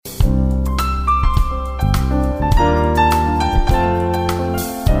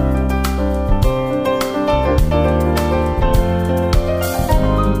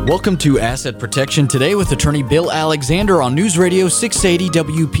Welcome to Asset Protection Today with attorney Bill Alexander on News Radio 680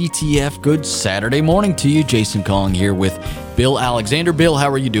 WPTF. Good Saturday morning to you. Jason calling here with Bill Alexander. Bill, how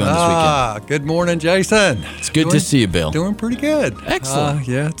are you doing this weekend? Good morning, Jason. It's good to see you, Bill. Doing pretty good. Excellent.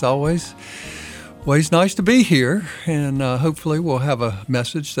 Yeah, it's always nice to be here, and hopefully we'll have a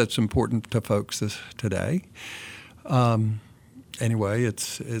message that's important to folks today. Anyway,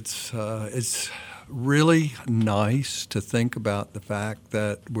 it's really nice to think about the fact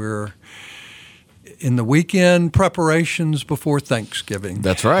that we're in the weekend preparations before Thanksgiving.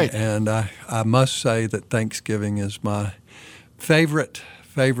 That's right. And I must say that Thanksgiving is my favorite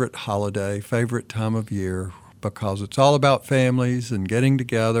holiday, favorite time of year, because it's all about families and getting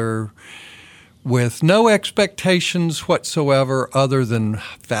together with no expectations whatsoever other than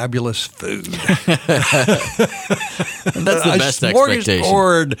fabulous food. That's the best expectation.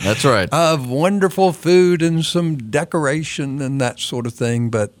 Smorgasbord That's right. Of wonderful food and some decoration and that sort of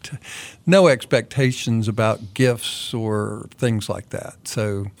thing, but no expectations about gifts or things like that.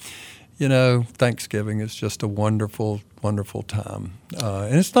 So, Thanksgiving is just a wonderful, wonderful time.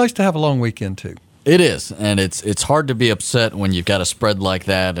 And it's nice to have a long weekend, too. It is, and it's hard to be upset when you've got a spread like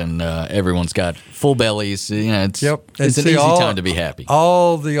that and everyone's got full bellies. It's an easy time to be happy.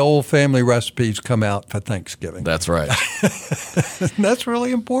 All the old family recipes come out for Thanksgiving. That's right. That's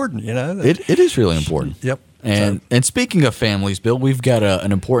really important, It is really important. Yep. And speaking of families, Bill, we've got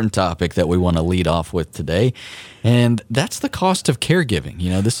an important topic that we want to lead off with today, and that's the cost of caregiving.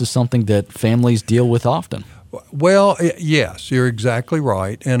 This is something that families deal with often. Well, yes, you're exactly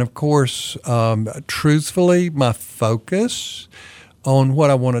right. And of course, truthfully, my focus on what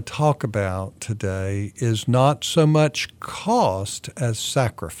I want to talk about today is not so much cost as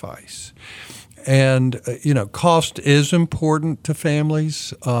sacrifice. And, cost is important to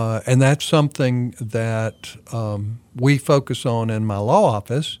families, and that's something that we focus on in my law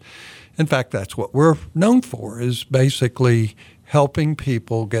office. In fact, that's what we're known for, is basically helping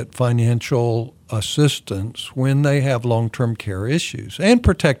people get financial assistance when they have long-term care issues and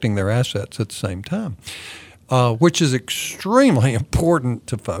protecting their assets at the same time, which is extremely important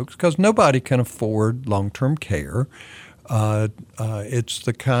to folks because nobody can afford long-term care. It's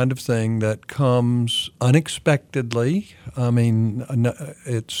the kind of thing that comes unexpectedly. I mean,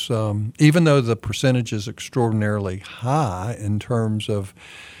 it's even though the percentage is extraordinarily high in terms of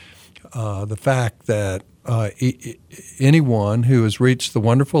the fact that anyone who has reached the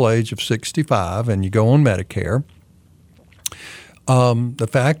wonderful age of 65 and you go on Medicare, the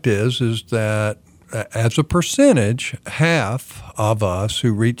fact is that as a percentage, half of us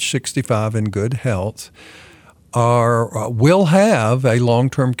who reach 65 in good health will have a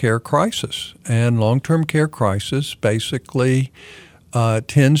long-term care crisis. And long-term care crisis basically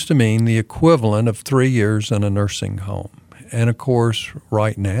tends to mean the equivalent of 3 years in a nursing home. And of course,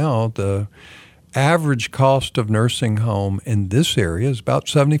 right now, the average cost of nursing home in this area is about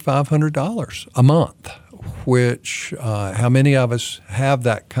 $7,500 a month, which how many of us have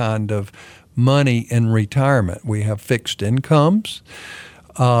that kind of money in retirement? We have fixed incomes,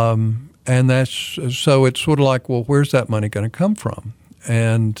 and so it's sort of like, well, where's that money going to come from?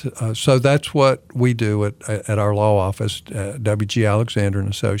 And so that's what we do at our law office, W.G. Alexander and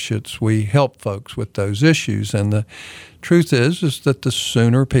Associates. We help folks with those issues. And the truth is that the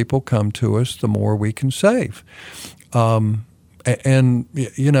sooner people come to us, the more we can save. And,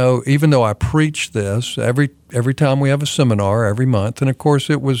 even though I preach this every time we have a seminar every month, and of course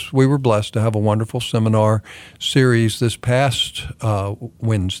we were blessed to have a wonderful seminar series this past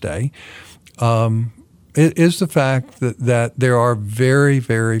Wednesday, it is the fact that there are very,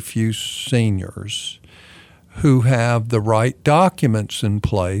 very few seniors who have the right documents in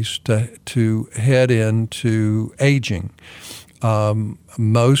place to head into aging.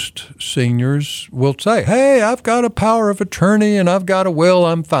 Most seniors will say, hey, I've got a power of attorney and I've got a will,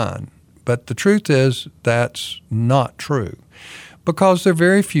 I'm fine. But the truth is that's not true, because there are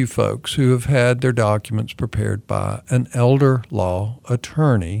very few folks who have had their documents prepared by an elder law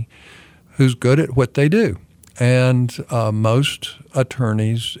attorney who's good at what they do. And most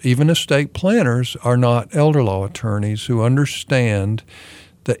attorneys, even estate planners, are not elder law attorneys who understand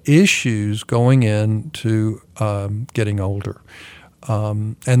the issues going into getting older.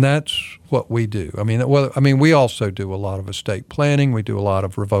 And that's what we do. I mean, we also do a lot of estate planning. We do a lot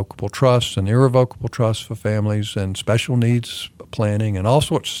of revocable trusts and irrevocable trusts for families and special needs planning and all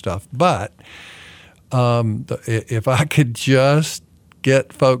sorts of stuff. But if I could just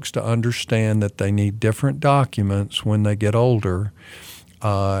get folks to understand that they need different documents when they get older,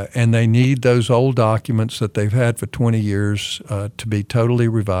 and they need those old documents that they've had for 20 years to be totally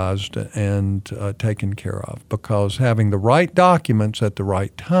revised and taken care of, because having the right documents at the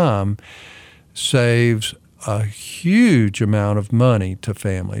right time saves a huge amount of money to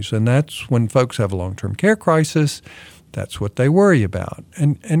families. And that's when folks have a long-term care crisis, that's what they worry about.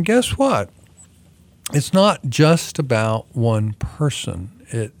 And guess what? It's not just about one person.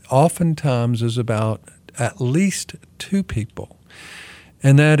 It oftentimes is about at least two people.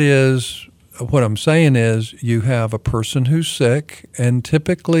 And that is, what I'm saying is, you have a person who's sick, and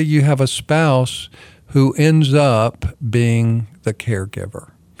typically you have a spouse who ends up being the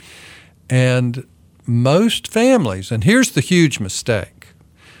caregiver. And most families, and here's the huge mistake,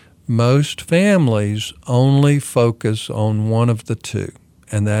 most families only focus on one of the two,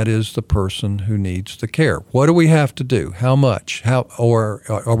 and that is the person who needs the care. What do we have to do? How much? Or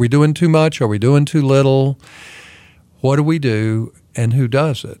are we doing too much? Are we doing too little? What do we do, and who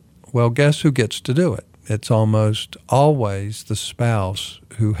does it? Well, guess who gets to do it? It's almost always the spouse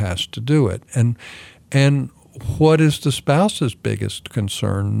who has to do it. And what is the spouse's biggest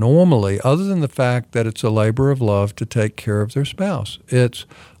concern normally, other than the fact that it's a labor of love to take care of their spouse? It's,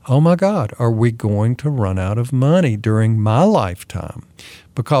 oh my God, are we going to run out of money during my lifetime?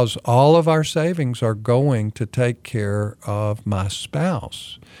 Because all of our savings are going to take care of my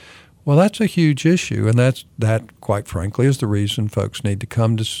spouse. Well, that's a huge issue, and that, quite frankly, is the reason folks need to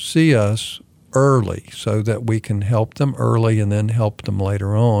come to see us early, so that we can help them early and then help them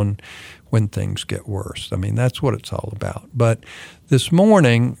later on when things get worse. I mean, that's what it's all about. But this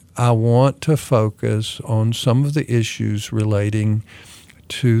morning, I want to focus on some of the issues relating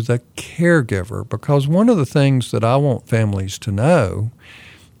to the caregiver, because one of the things that I want families to know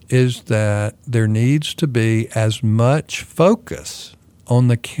is that there needs to be as much focus on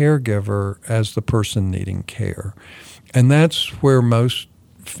the caregiver as the person needing care. And that's where most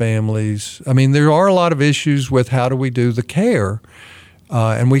families, I mean, there are a lot of issues with how do we do the care,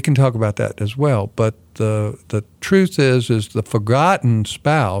 and we can talk about that as well. But the truth is the forgotten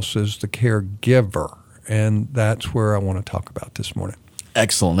spouse is the caregiver, and that's where I want to talk about this morning.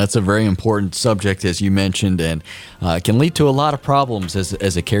 Excellent. That's a very important subject, as you mentioned, and can lead to a lot of problems as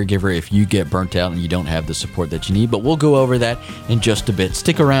a caregiver if you get burnt out and you don't have the support that you need. But we'll go over that in just a bit.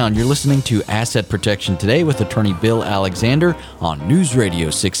 Stick around. You're listening to Asset Protection Today with attorney Bill Alexander on News Radio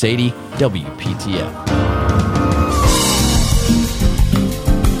 680 WPTF.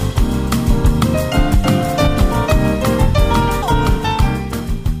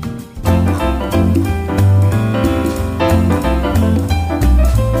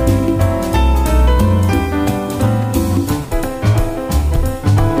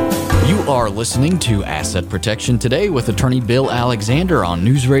 Listening to Asset Protection Today with attorney Bill Alexander on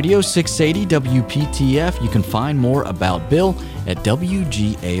News Radio 680 WPTF. You can find more about Bill at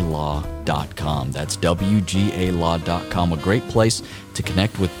WGAlaw.com. That's WGAlaw.com, a great place to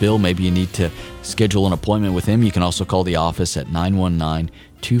connect with Bill. Maybe you need to schedule an appointment with him. You can also call the office at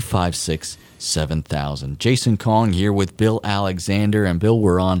 919-256-7000. Jason Kong here with Bill Alexander. And Bill,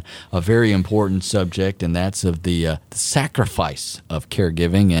 we're on a very important subject, and that's of the sacrifice of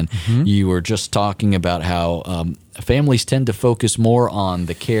caregiving. And you were just talking about how families tend to focus more on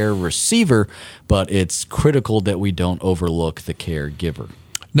the care receiver, but it's critical that we don't overlook the caregiver.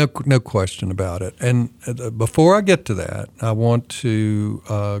 No question about it. And before I get to that, I want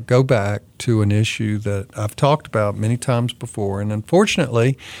to go back to an issue that I've talked about many times before. And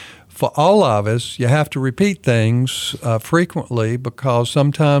unfortunately, for all of us, you have to repeat things frequently, because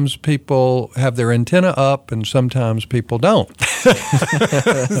sometimes people have their antenna up and sometimes people don't.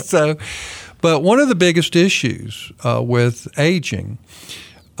 But one of the biggest issues with aging,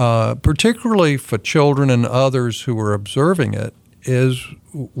 particularly for children and others who are observing it, is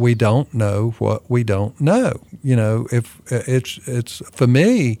we don't know what we don't know. You know, if it's for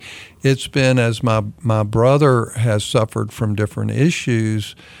me, it's been, as my brother has suffered from different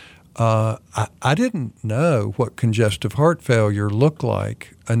issues. I didn't know what congestive heart failure looked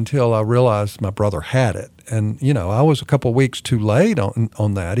like until I realized my brother had it. And, you know, I was a couple of weeks too late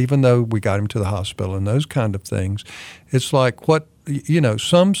on that, even though we got him to the hospital and those kind of things. It's like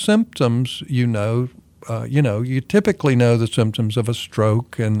some symptoms, you typically know the symptoms of a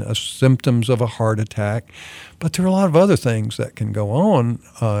stroke and symptoms of a heart attack, but there are a lot of other things that can go on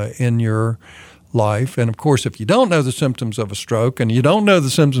in your life. And of course, if you don't know the symptoms of a stroke and you don't know the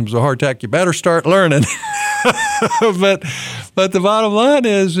symptoms of a heart attack, you better start learning. But the bottom line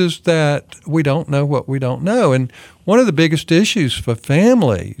is that we don't know what we don't know. And one of the biggest issues for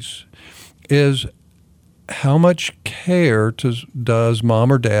families is how much care does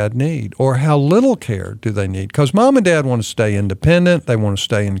mom or dad need, or how little care do they need? Because mom and dad want to stay independent. They want to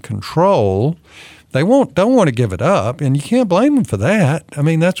stay in control. They don't want to give it up, and you can't blame them for that. I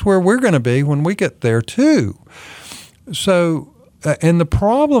mean, that's where we're going to be when we get there too. So, and the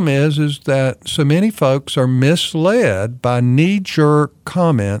problem is that so many folks are misled by knee-jerk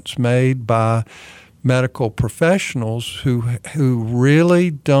comments made by medical professionals who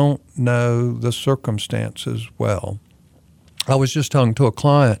really don't know the circumstances well. I was just talking to a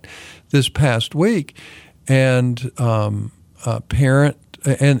client this past week, and a parent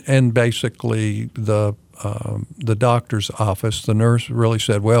and basically the doctor's office, the nurse really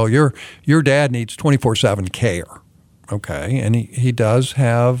said, well, your dad needs 24/7 care. Okay, and he does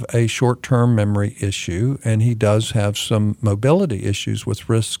have a short-term memory issue, and he does have some mobility issues with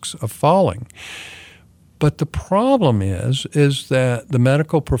risks of falling. But the problem is that the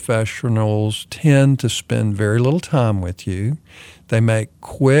medical professionals tend to spend very little time with you. They make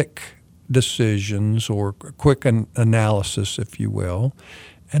quick decisions or quick analysis, if you will,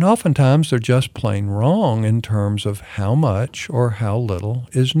 and oftentimes they're just plain wrong in terms of how much or how little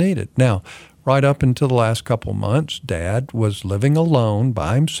is needed. Now, right up until the last couple months, Dad was living alone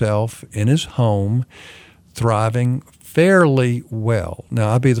by himself in his home, thriving fairly well. Now,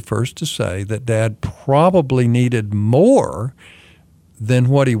 I'll be the first to say that Dad probably needed more than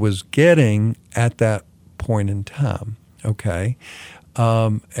what he was getting at that point in time, okay?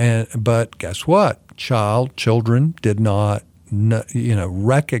 But guess what? Children did not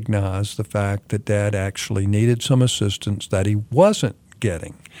recognize the fact that Dad actually needed some assistance that he wasn't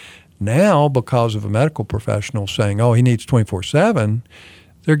getting. Now, because of a medical professional saying, oh, he needs 24/7,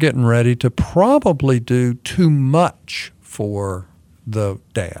 they're getting ready to probably do too much for the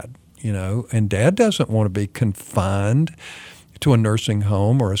dad, and Dad doesn't want to be confined to a nursing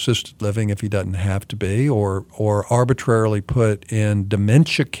home or assisted living if he doesn't have to be, or arbitrarily put in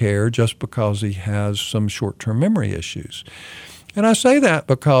dementia care just because he has some short-term memory issues. And I say that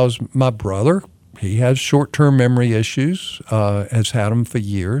because my brother, he has short-term memory issues, has had them for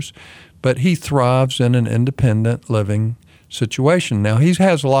years, but he thrives in an independent living situation. Now, he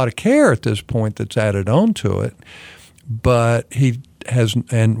has a lot of care at this point that's added on to it, but he has,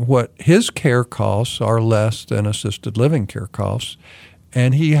 and what his care costs are less than assisted living care costs,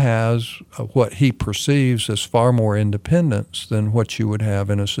 and he has what he perceives as far more independence than what you would have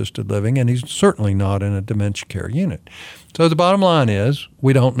in assisted living, and he's certainly not in a dementia care unit. So the bottom line is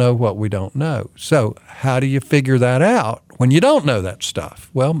we don't know what we don't know. So how do you figure that out when you don't know that stuff?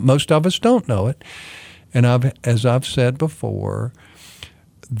 Well, most of us don't know it. And as I've said before,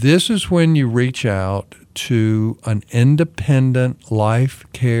 this is when you reach out to an independent life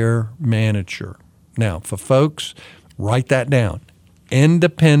care manager. Now, for folks, write that down.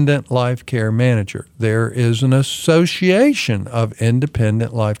 Independent life care manager. There is an association of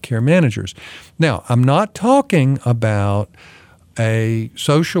independent life care managers. Now, I'm not talking about a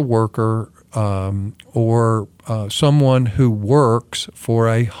social worker or someone who works for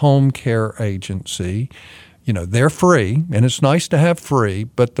a home care agency. They're free, and it's nice to have free,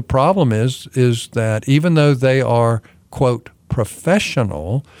 but the problem is that even though they are, quote,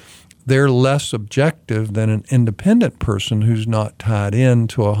 professional, they're less objective than an independent person who's not tied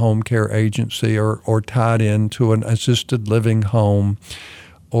into a home care agency or tied into an assisted living home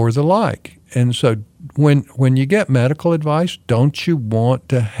or the like. And so when you get medical advice, don't you want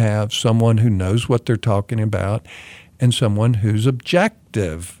to have someone who knows what they're talking about and someone who's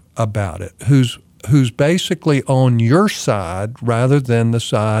objective about it, who's basically on your side rather than the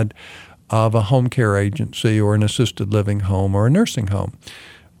side of a home care agency or an assisted living home or a nursing home?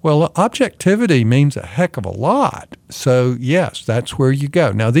 Well, objectivity means a heck of a lot. So, yes, that's where you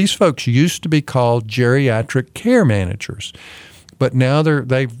go. Now, these folks used to be called geriatric care managers, but now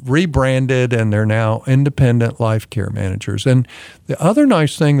they've rebranded and they're now independent life care managers. And the other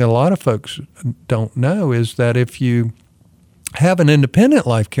nice thing that a lot of folks don't know is that if you have an independent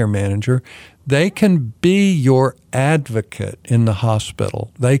life care manager, they can be your advocate in the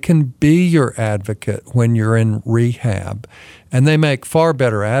hospital. They can be your advocate when you're in rehab. And they make far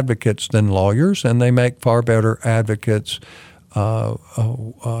better advocates than lawyers, and they make far better advocates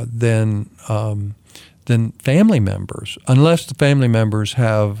than family members, unless the family members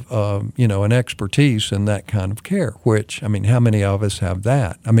have, an expertise in that kind of care, which, how many of us have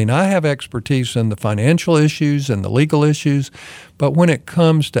that? I have expertise in the financial issues and the legal issues, but when it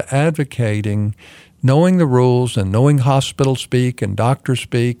comes to advocating, knowing the rules and knowing hospital speak and doctor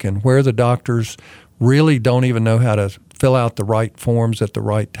speak and where the doctors really don't even know how to fill out the right forms at the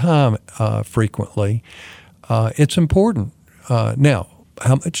right time frequently, it's important. Now,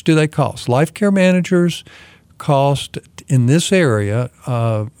 how much do they cost? Life care managers cost in this area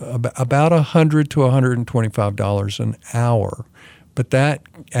about $100 to $125 an hour. But that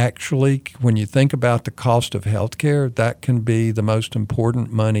actually, when you think about the cost of health care, that can be the most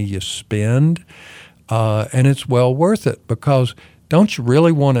important money you spend. And it's well worth it, because don't you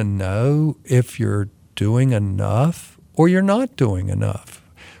really want to know if you're doing enough or you're not doing enough?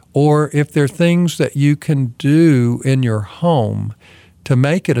 Or if there are things that you can do in your home to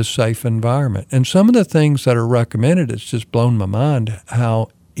make it a safe environment. And some of the things that are recommended, it's just blown my mind how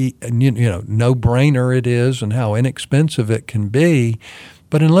no-brainer it is and how inexpensive it can be.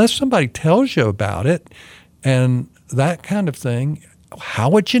 But unless somebody tells you about it and that kind of thing, how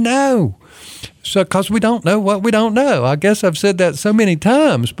would you know? So, because we don't know what we don't know. I guess I've said that so many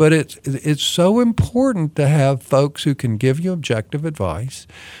times, but it's so important to have folks who can give you objective advice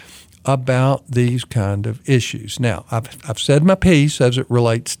about these kind of issues. Now, I've said my piece as it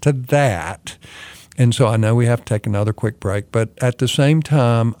relates to that, and so I know we have to take another quick break, but at the same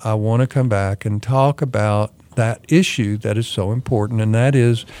time, I want to come back and talk about that issue that is so important, and that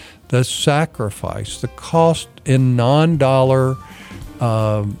is the sacrifice, the cost in non-dollar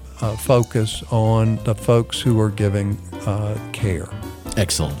focus on the folks who are giving care.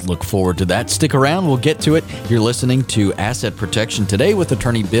 Excellent. Look forward to that. Stick around. We'll get to it. You're listening to Asset Protection Today with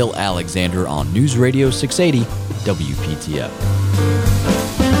attorney Bill Alexander on News Radio 680 WPTF.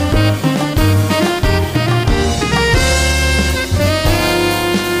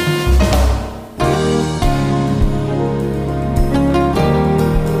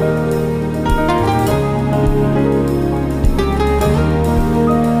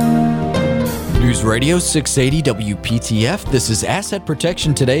 Radio 680 WPTF. This is Asset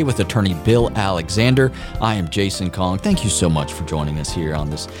Protection Today with attorney Bill Alexander. I am Jason Kong. Thank you so much for joining us here on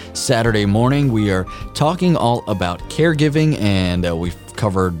this Saturday morning. We are talking all about caregiving, and we've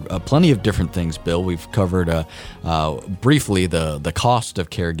covered plenty of different things, Bill. We've covered briefly the cost of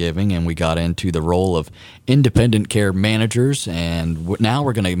caregiving, and we got into the role of independent care managers, and now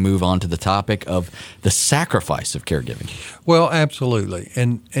we're going to move on to the topic of the sacrifice of caregiving. Well, absolutely.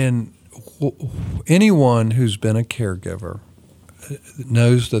 And anyone who's been a caregiver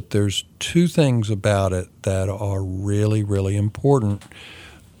knows that there's two things about it that are really, really important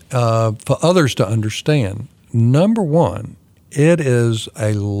for others to understand. Number one, it is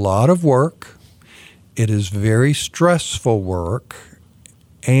a lot of work. It is very stressful work.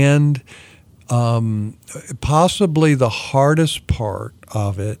 And possibly the hardest part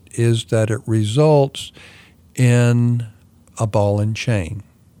of it is that it results in a ball and chain.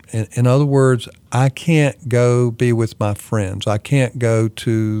 In other words, I can't go be with my friends. I can't go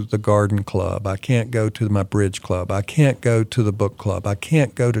to the garden club. I can't go to my bridge club. I can't go to the book club. I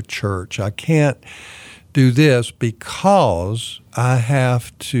can't go to church. I can't do this because I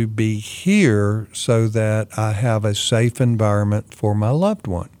have to be here so that I have a safe environment for my loved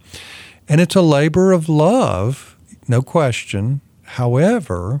one. And it's a labor of love, no question.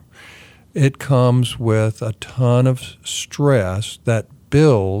 However, it comes with a ton of stress that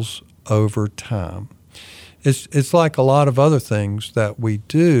builds over time. It's like a lot of other things that we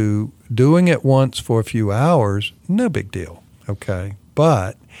do. Doing it once for a few hours, no big deal, okay?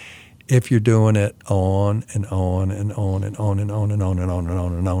 But if you're doing it on and on and on and on and on and on and on and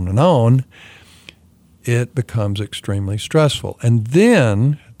on and on and on, it becomes extremely stressful. And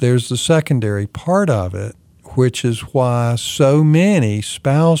then there's the secondary part of it, which is why so many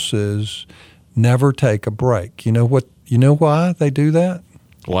spouses never take a break. You know why they do that?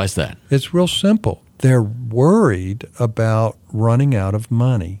 Why is that? It's real simple. They're worried about running out of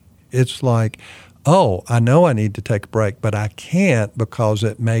money. It's like, oh, I know I need to take a break, but I can't because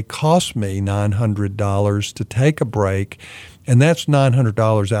it may cost me $900 to take a break, and that's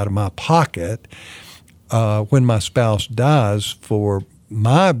 $900 out of my pocket when my spouse dies for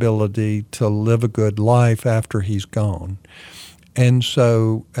my ability to live a good life after he's gone. And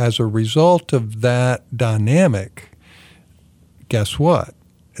so as a result of that dynamic, guess what?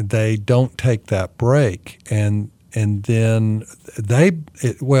 They don't take that break. And then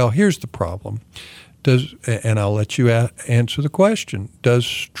here's the problem. And I'll let you answer the question. Does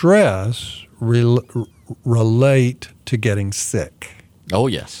stress relate to getting sick? Oh,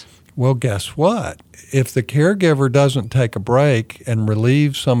 yes. Well, guess what? If the caregiver doesn't take a break and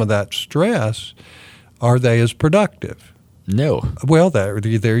relieve some of that stress, are they as productive? No. Well, there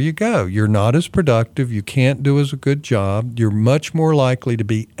you go. You're not as productive. You can't do as a good job. You're much more likely to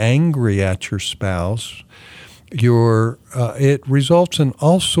be angry at your spouse. It results in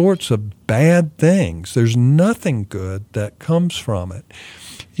all sorts of bad things. There's nothing good that comes from it.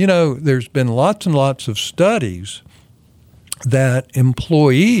 There's been lots and lots of studies that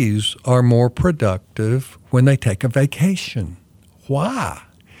employees are more productive when they take a vacation. Why?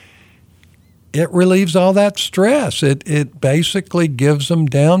 It relieves all that stress. It basically gives them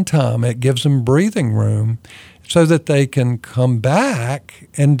downtime. It gives them breathing room so that they can come back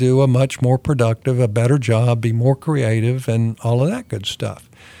and do a much more productive, a better job, be more creative, and all of that good stuff.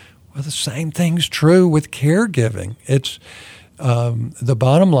 Well, the same thing's true with caregiving. It's the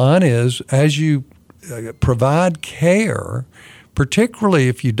bottom line is, as you provide care, particularly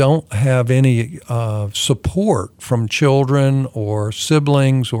if you don't have any support from children or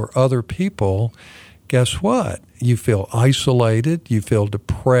siblings or other people, guess what? You feel isolated, you feel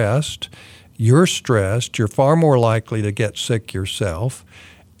depressed, you're stressed, you're far more likely to get sick yourself.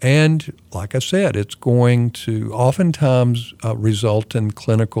 And like I said, it's going to oftentimes result in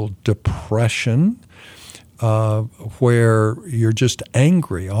clinical depression, where you're just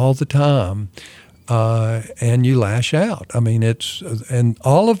angry all the time. And you lash out. I mean, and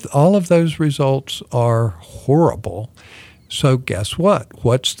all of those results are horrible. So guess what?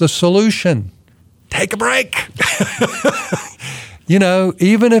 What's the solution? Take a break.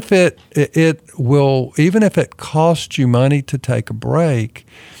 Even if it costs you money to take a break,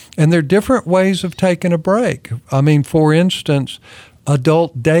 and there are different ways of taking a break. I mean, for instance,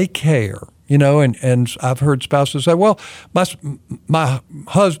 adult daycare. And I've heard spouses say, well, my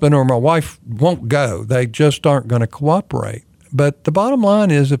husband or my wife won't go. They just aren't going to cooperate. But the bottom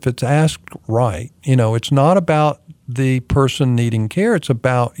line is, if it's asked right, it's not about the person needing care. It's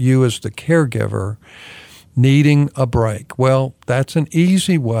about you as the caregiver needing a break. Well, that's an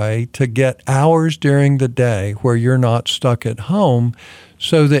easy way to get hours during the day where you're not stuck at home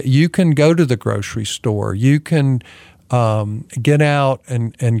so that you can go to the grocery store. You can get out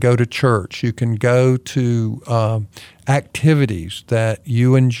and go to church. You can go to activities that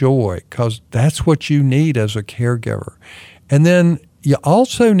you enjoy, because that's what you need as a caregiver. And then you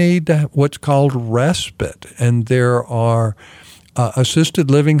also need what's called respite. And there are assisted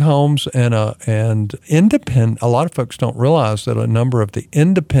living homes and independent. A lot of folks don't realize that a number of the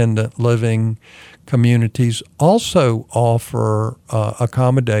independent living communities also offer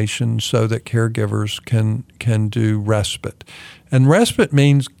accommodations so that caregivers can do respite. And respite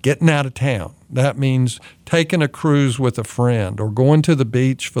means getting out of town. That means taking a cruise with a friend or going to the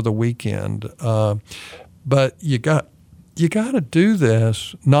beach for the weekend. But you got to do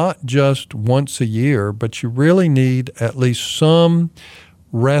this not just once a year, but you really need at least some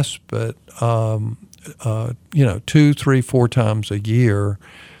respite, 2, 3, 4 times a year,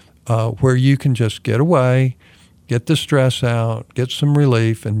 where you can just get away, get the stress out, get some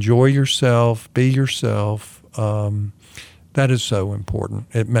relief, enjoy yourself, be yourself. That is so important.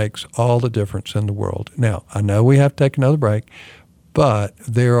 It makes all the difference in the world. Now, I know we have to take another break, but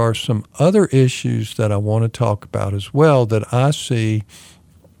there are some other issues that I want to talk about as well that I see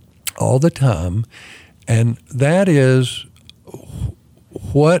all the time, and that is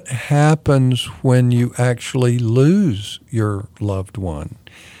what happens when you actually lose your loved one.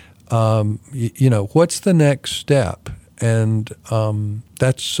 What's the next step? And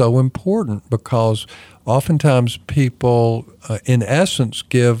that's so important, because oftentimes people, in essence,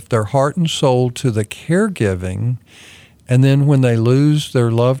 give their heart and soul to the caregiving, and then when they lose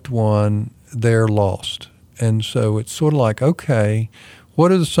their loved one, they're lost. And so it's sort of like, okay,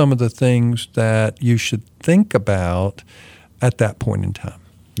 what are some of the things that you should think about at that point in time?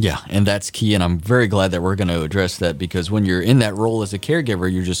 Yeah, and that's key, and I'm very glad that we're going to address that, because when you're in that role as a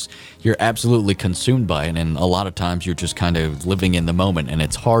caregiver, you're absolutely consumed by it, and a lot of times you're just kind of living in the moment, and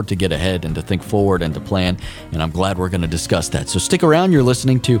it's hard to get ahead and to think forward and to plan, and I'm glad we're going to discuss that. So stick around. You're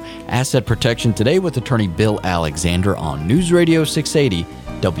listening to Asset Protection Today with attorney Bill Alexander on News Radio 680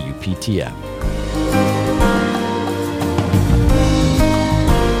 WPTF.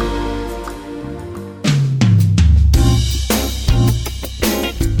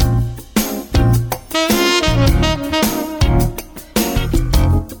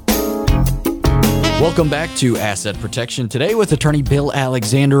 Welcome back to Asset Protection Today with attorney Bill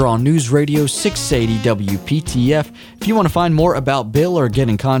Alexander on News Radio 680 WPTF. If you want to find more about Bill or get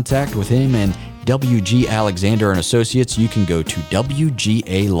in contact with him and WG Alexander and Associates, you can go to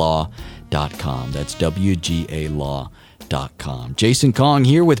WGAlaw.com. That's WGAlaw.com. Jason Kong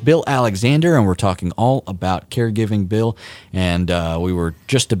here with Bill Alexander, and we're talking all about caregiving, Bill. And we were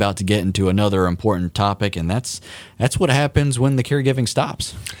just about to get into another important topic, and that's what happens when the caregiving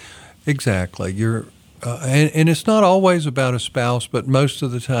stops. Exactly. And it's not always about a spouse, but most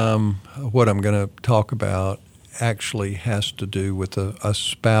of the time what I'm going to talk about actually has to do with a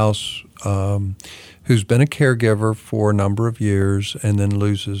spouse who's been a caregiver for a number of years and then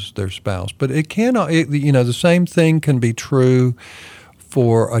loses their spouse. But the same thing can be true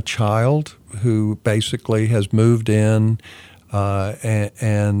for a child who basically has moved in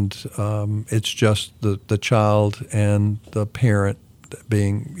and it's just the child and the parent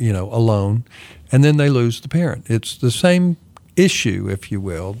being, alone, and then they lose the parent. It's the same issue, if you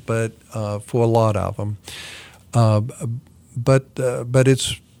will, but for a lot of them. But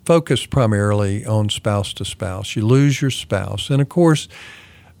it's focused primarily on spouse to spouse. You lose your spouse. And, of course,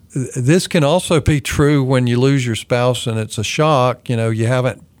 this can also be true when you lose your spouse and it's a shock. You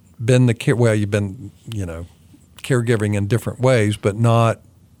haven't been you've been, caregiving in different ways, but not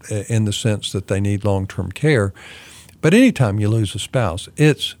in the sense that they need long-term care. But anytime you lose a spouse,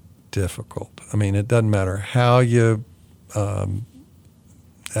 it's difficult. I mean, it doesn't matter how you turn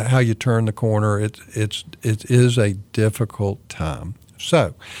the corner. It is a difficult time.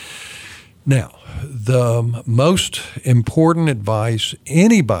 So now, the most important advice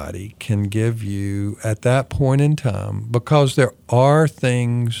anybody can give you at that point in time, because there are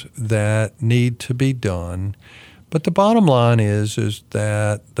things that need to be done, but the bottom line is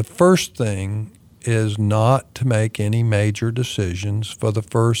that the first thing is not to make any major decisions for the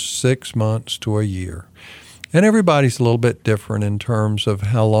first 6 months to a year. And everybody's a little bit different in terms of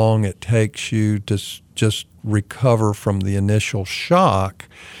how long it takes you to just recover from the initial shock.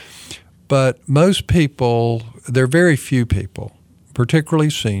 But most people, there are very few people, particularly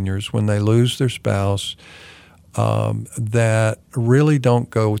seniors, when they lose their spouse, that really don't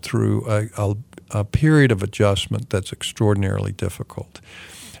go through a period of adjustment that's extraordinarily difficult.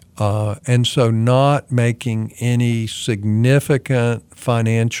 And so not making any significant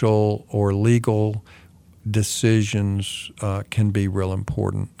financial or legal decisions can be real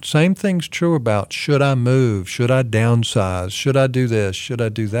important. Same thing's true about should I move, should I downsize, should I do this, should I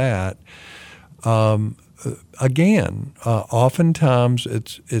do that. Again, oftentimes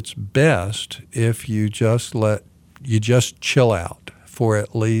it's best if you just chill out for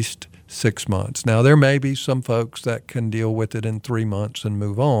at least 6 months. Now, there may be some folks that can deal with it in 3 months and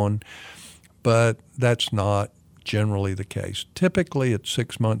move on, but that's not generally the case. Typically, it's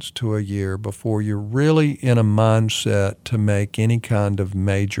 6 months to a year before you're really in a mindset to make any kind of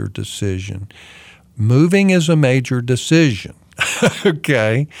major decision. Moving is a major decision,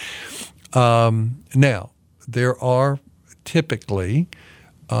 okay? Now, there are typically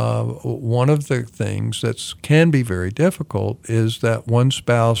one of the things that can be very difficult is that one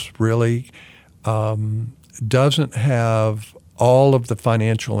spouse really doesn't have all of the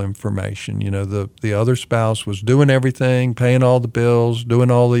financial information. The other spouse was doing everything, paying all the bills,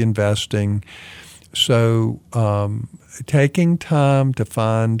 doing all the investing. So taking time to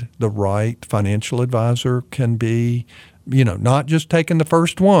find the right financial advisor can be, not just taking the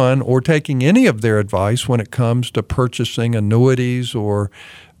first one or taking any of their advice when it comes to purchasing annuities or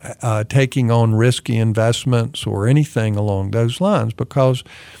taking on risky investments or anything along those lines, because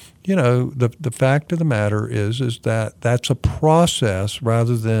the fact of the matter is that that's a process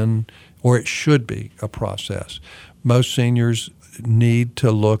rather than, or it should be a process. Most seniors need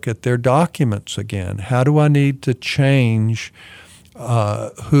to look at their documents again. How do I need to change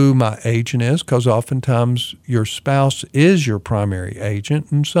who my agent is? Because oftentimes your spouse is your primary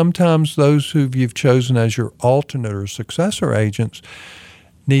agent, and sometimes those who you've chosen as your alternate or successor agents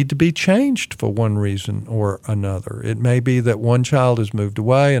need to be changed for one reason or another. It may be that one child has moved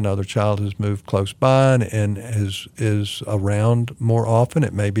away, another child has moved close by and is around more often.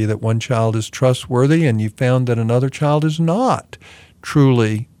 It may be that one child is trustworthy and you found that another child is not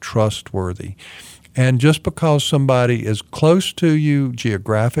truly trustworthy. And just because somebody is close to you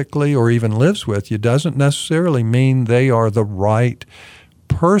geographically or even lives with you doesn't necessarily mean they are the right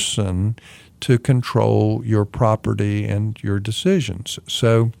person to control your property and your decisions.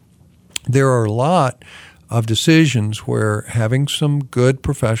 So there are a lot of decisions where having some good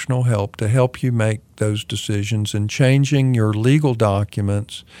professional help to help you make those decisions and changing your legal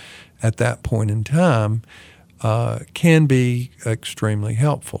documents at that point in time can be extremely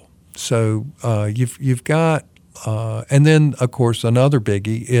helpful. So you've got, and then of course another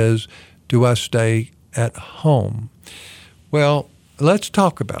biggie is, do I stay at home? Well, let's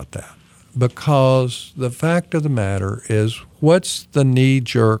talk about that. Because the fact of the matter is, what's the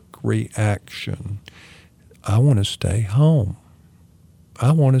knee-jerk reaction? I want to stay home.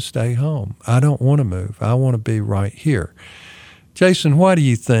 I want to stay home. I don't want to move. I want to be right here. Jason, why do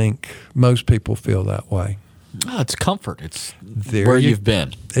you think most people feel that way? It's comfort. It's where you've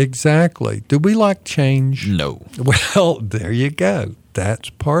been. Exactly. Do we like change? No. Well, there you go. That's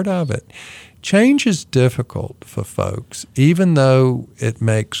part of it. change is difficult for folks, even though it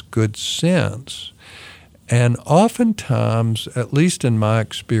makes good sense. And oftentimes, at least in my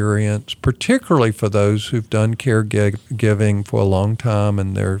experience, particularly for those who've done caregiving for a long time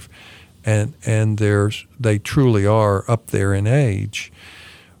and they truly are up there in age,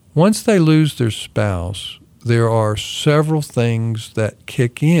 once they lose their spouse, there are several things that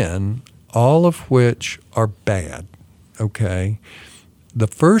kick in, all of which are bad, okay? The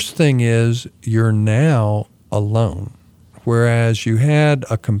first thing is you're now alone. Whereas you had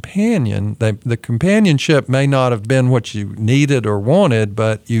a companion, the companionship may not have been what you needed or wanted,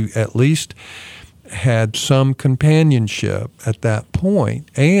 but you at least had some companionship at that point.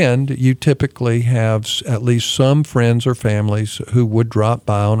 And you typically have at least some friends or families who would drop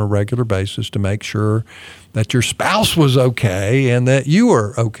by on a regular basis to make sure that your spouse was okay and that you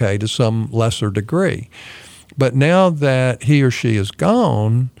were okay to some lesser degree. But now that he or she is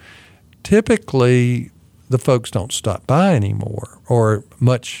gone, typically the folks don't stop by anymore, or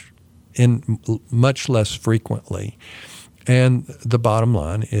much less frequently. And the bottom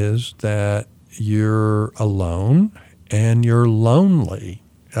line is that you're alone and you're lonely.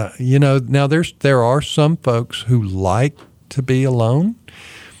 Now there are some folks who like to be alone,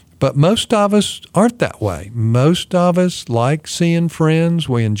 but most of us aren't that way. Most of us like seeing friends.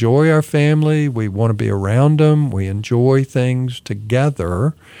 We enjoy our family. We want to be around them. We enjoy things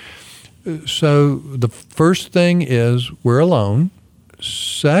together. So the first thing is we're alone.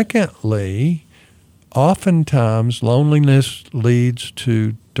 Secondly, oftentimes loneliness leads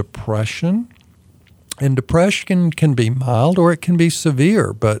to depression. And depression can be mild or it can be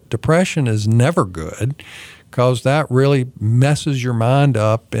severe, but depression is never good because that really messes your mind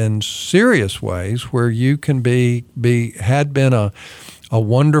up in serious ways where you can had been a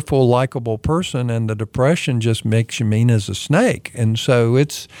wonderful, likable person, and the depression just makes you mean as a snake. And so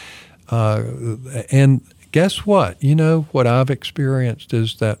it's and guess what? What I've experienced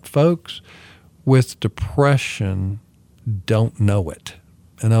is that folks with depression don't know it.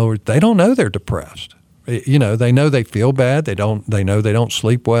 In other words, they don't know they're depressed. They know they feel bad. They know they don't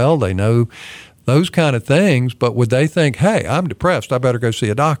sleep well. They know those kind of things. But would they think, hey, I'm depressed, I better go see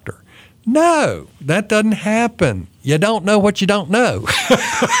a doctor? No, that doesn't happen. You don't know what you don't know.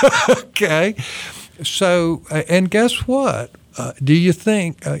 Okay? So, and guess what? Do you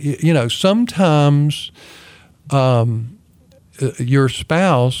think, sometimes your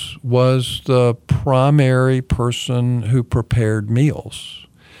spouse was the primary person who prepared meals.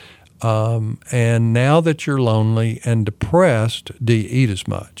 And now that you're lonely and depressed, do you eat as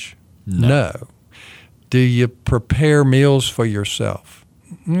much? No. Do you prepare meals for yourself?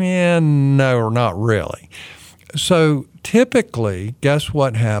 Yeah, no, not really. So typically, guess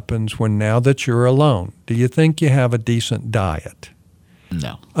what happens now that you're alone? Do you think you have a decent diet?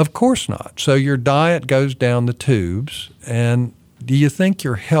 No. Of course not. So your diet goes down the tubes, and do you think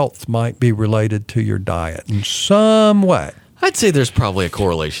your health might be related to your diet in some way? I'd say there's probably a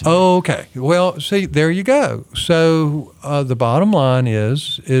correlation. Okay. Well, see, there you go. So the bottom line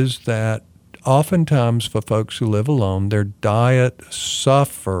is that oftentimes for folks who live alone, their diet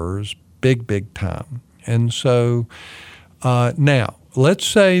suffers big time. And so now, let's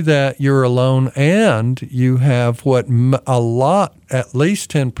say that you're alone and you have what at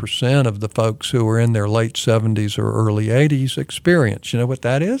least 10% of the folks who are in their late 70s or early 80s experience. You know what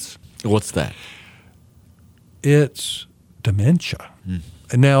that is? What's that? It's dementia.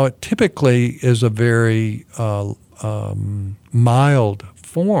 Now, it typically is a very mild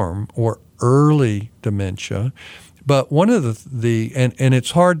form or early dementia. But one of and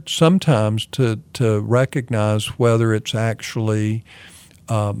it's hard sometimes to recognize whether it's actually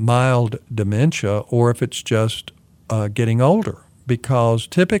mild dementia or if it's just getting older. Because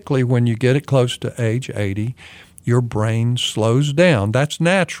typically when you get it close to age 80, your brain slows down. That's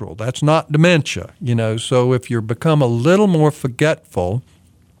natural. That's not dementia, So if you become a little more forgetful,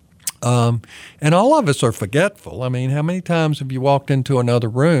 and all of us are forgetful. I mean, how many times have you walked into another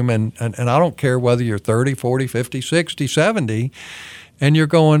room, and I don't care whether you're 30, 40, 50, 60, 70, and you're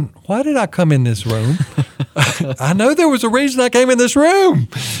going, why did I come in this room? I know there was a reason I came in this room.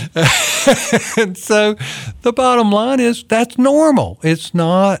 And so the bottom line is that's normal. It's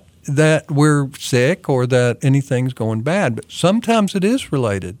not that we're sick or that anything's going bad, but sometimes it is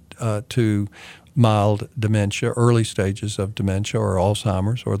related to mild dementia, early stages of dementia or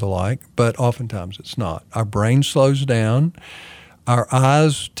Alzheimer's or the like, but oftentimes it's not. Our brain slows down. Our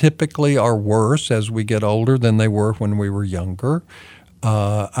eyes typically are worse as we get older than they were when we were younger.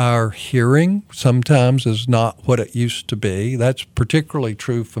 Our hearing sometimes is not what it used to be. That's particularly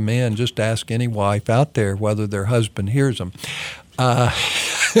true for men. Just ask any wife out there whether their husband hears them.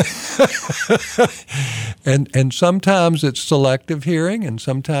 and sometimes it's selective hearing, and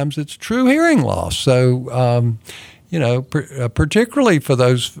sometimes it's true hearing loss. So, particularly for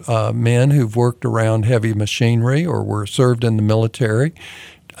those men who've worked around heavy machinery or were served in the military,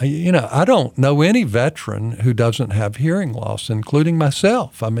 I don't know any veteran who doesn't have hearing loss, including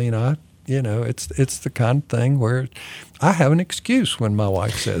myself. I mean, it's the kind of thing where I have an excuse when my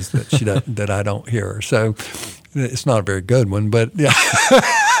wife says that that I don't hear her. So it's not a very good one, but yeah.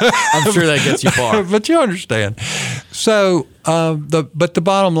 I'm sure that gets you far. But you understand. So the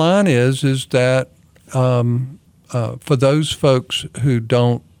bottom line is that for those folks who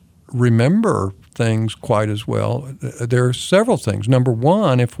don't remember things quite as well, there are several things. Number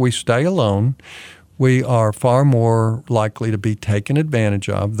one, if we stay alone, we are far more likely to be taken advantage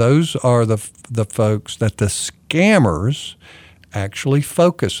of. Those are the folks that the scammers actually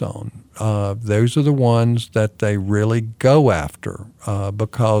focus on. Those are the ones that they really go after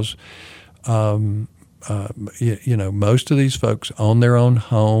because most of these folks own their own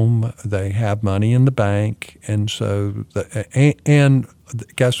home. They have money in the bank, and so and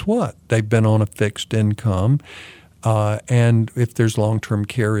guess what? They've been on a fixed income, and if there's long-term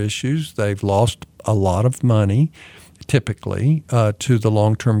care issues, they've lost a lot of money, typically, to the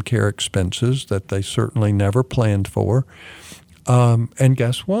long-term care expenses that they certainly never planned for. And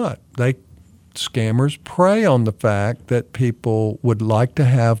guess what? Scammers prey on the fact that people would like to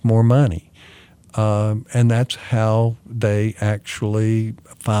have more money. And that's how they actually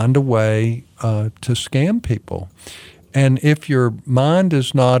find a way to scam people. And if your mind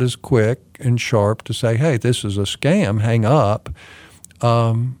is not as quick and sharp to say, hey, this is a scam, hang up,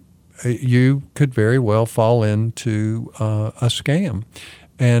 you could very well fall into a scam.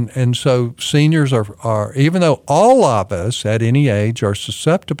 And so seniors are, even though all of us at any age are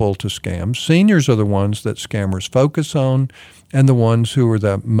susceptible to scams, seniors are the ones that scammers focus on and the ones who are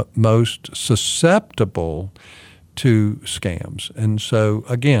the most susceptible to scams. And so,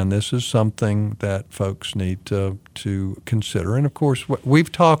 again, this is something that folks need to consider. And, of course,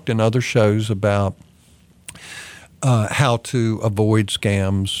 we've talked in other shows about how to avoid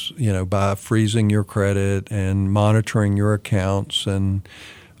scams, by freezing your credit and monitoring your accounts and,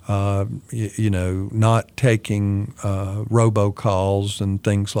 not taking robocalls and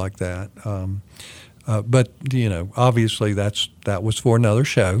things like that. But obviously that was for another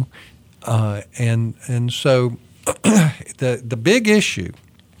show. And so the big issue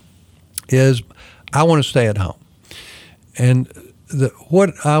is I want to stay at home. And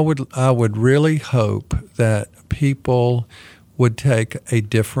what I would really hope that people would take a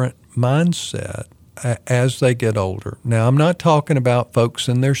different mindset as they get older. Now, I'm not talking about folks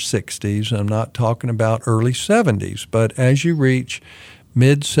in their 60s. I'm not talking about early 70s. But as you reach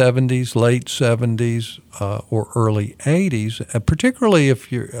mid-70s, late 70s, or early 80s, particularly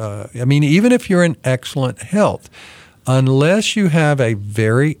if you're, even if you're in excellent health, unless you have a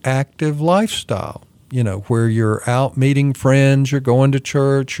very active lifestyle, where you're out meeting friends, you're going to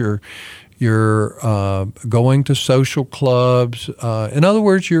church, you're going to social clubs. In other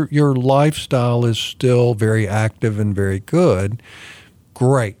words, your lifestyle is still very active and very good.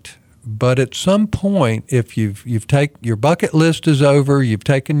 Great. But at some point, if your bucket list is over, you've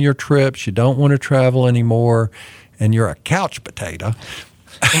taken your trips, you don't want to travel anymore, and you're a couch potato,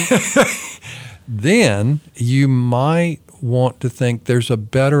 then you might want to think there's a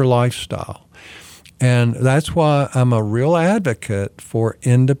better lifestyle. And that's why I'm a real advocate for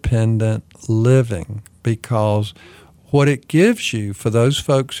independent living, because what it gives you for those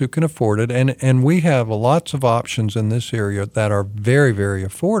folks who can afford it, and we have lots of options in this area that are very, very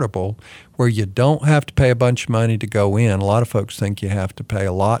affordable, where you don't have to pay a bunch of money to go in. A lot of folks think you have to pay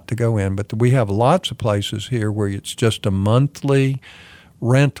a lot to go in, but we have lots of places here where it's just a monthly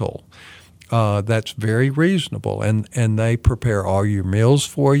rental. That's very reasonable, and they prepare all your meals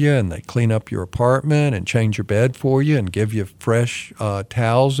for you, and they clean up your apartment and change your bed for you and give you fresh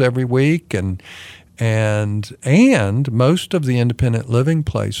towels every week, and most of the independent living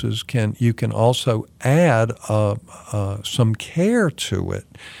places you can also add some care to it.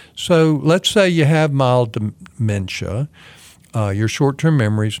 So let's say you have mild dementia, your short-term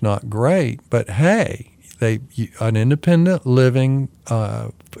memory is not great, but hey, an independent living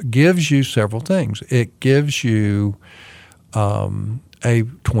gives you several things. It gives you a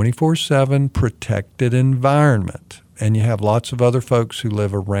 24/7 protected environment, and you have lots of other folks who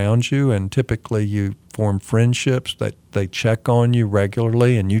live around you, and typically you form friendships that they check on you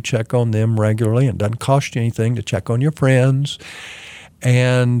regularly, and you check on them regularly, and it doesn't cost you anything to check on your friends.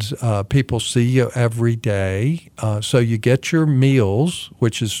 And people see you every day, so you get your meals,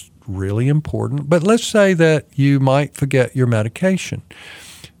 which is really important. But let's say that you might forget your medication.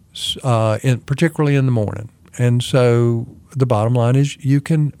 particularly in the morning. And so the bottom line is you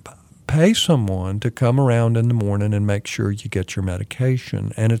can pay someone to come around in the morning and make sure you get your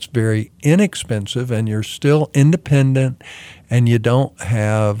medication. And it's very inexpensive, and you're still independent, and you don't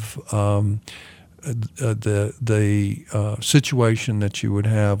have the situation that you would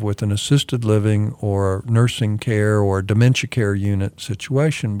have with an assisted living or nursing care or dementia care unit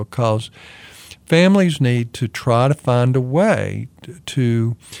situation, because families need to try to find a way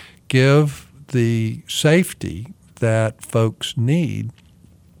to give the safety that folks need,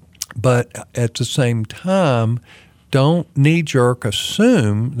 but at the same time, don't knee-jerk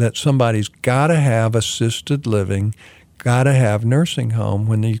assume that somebody's got to have assisted living, got to have nursing home,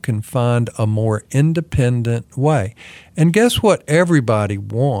 when you can find a more independent way. And guess what everybody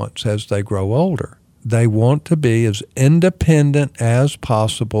wants as they grow older? They want to be as independent as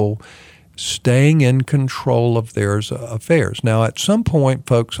possible, staying in control of their affairs. Now, at some point,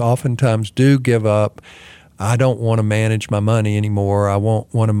 folks oftentimes do give up. I don't want to manage my money anymore. I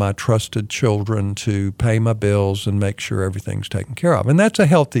want one of my trusted children to pay my bills and make sure everything's taken care of. And that's a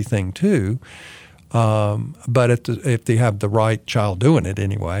healthy thing, too. But if they have the right child doing it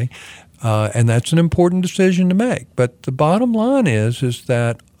anyway, and that's an important decision to make. But the bottom line is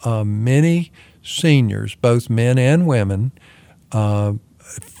that many seniors, both men and women,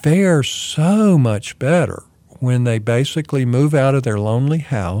 fare so much better when they basically move out of their lonely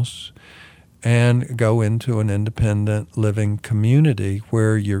house and go into an independent living community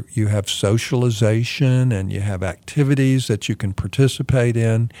where you have socialization and you have activities that you can participate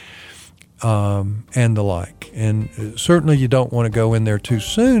in, and the like. And certainly you don't want to go in there too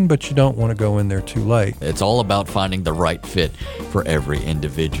soon, but you don't want to go in there too late. It's all about finding the right fit for every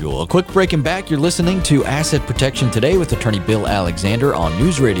individual. A quick break and back. You're listening to Asset Protection Today with attorney Bill Alexander on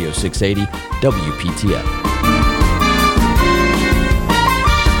News Radio 680 WPTF.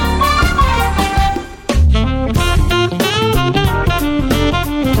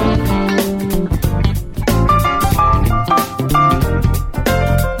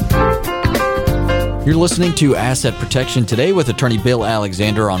 You're listening to Asset Protection Today with attorney Bill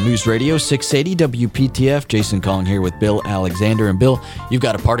Alexander on News Radio 680 WPTF. Jason Kong here with Bill Alexander. And Bill, you've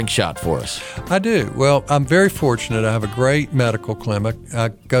got a parting shot for us. I do. Well, I'm very fortunate. I have a great medical clinic. I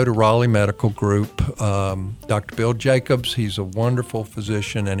go to Raleigh Medical Group. Dr. Bill Jacobs, he's a wonderful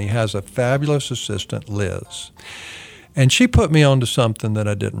physician, and he has a fabulous assistant, Liz. And she put me onto something that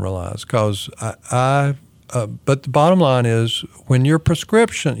I didn't realize, because but the bottom line is, when your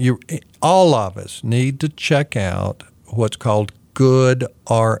prescription, all of us need to check out what's called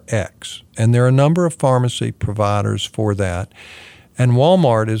GoodRx. And there are a number of pharmacy providers for that. And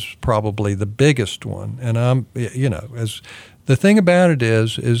Walmart is probably the biggest one. And the thing about it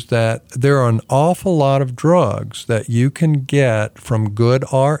is that there are an awful lot of drugs that you can get from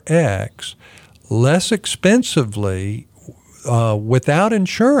GoodRx less expensively without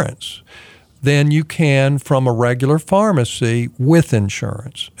insurance than you can from a regular pharmacy with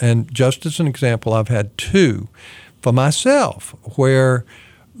insurance. And just as an example, I've had two for myself where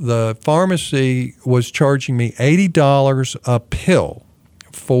the pharmacy was charging me $80 a pill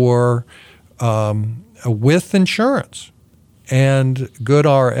for with insurance. And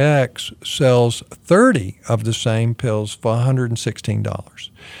GoodRx sells 30 of the same pills for $116.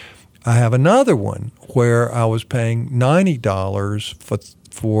 I have another one where I was paying $90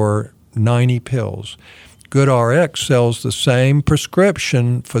 for 90 pills. GoodRx sells the same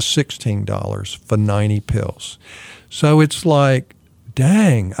prescription for $16 for 90 pills. So it's like,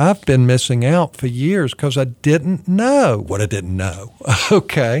 dang, I've been missing out for years because I didn't know what I didn't know.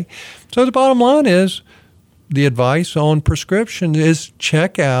 Okay. So the bottom line is, the advice on prescription is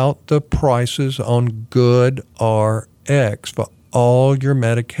check out the prices on GoodRx for all your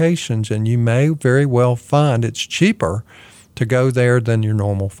medications, and you may very well find it's cheaper to go there than your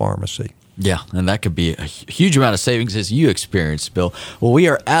normal pharmacy. Yeah, and that could be a huge amount of savings as you experienced, Bill. Well, we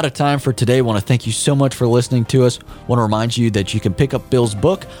are out of time for today. I want to thank you so much for listening to us. I want to remind you that you can pick up Bill's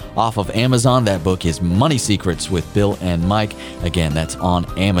book off of Amazon. That book is Money Secrets with Bill and Mike. Again, that's on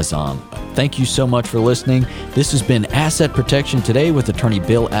Amazon. Thank you so much for listening. This has been Asset Protection Today with attorney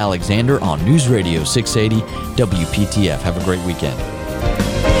Bill Alexander on News Radio 680 WPTF. Have a great weekend.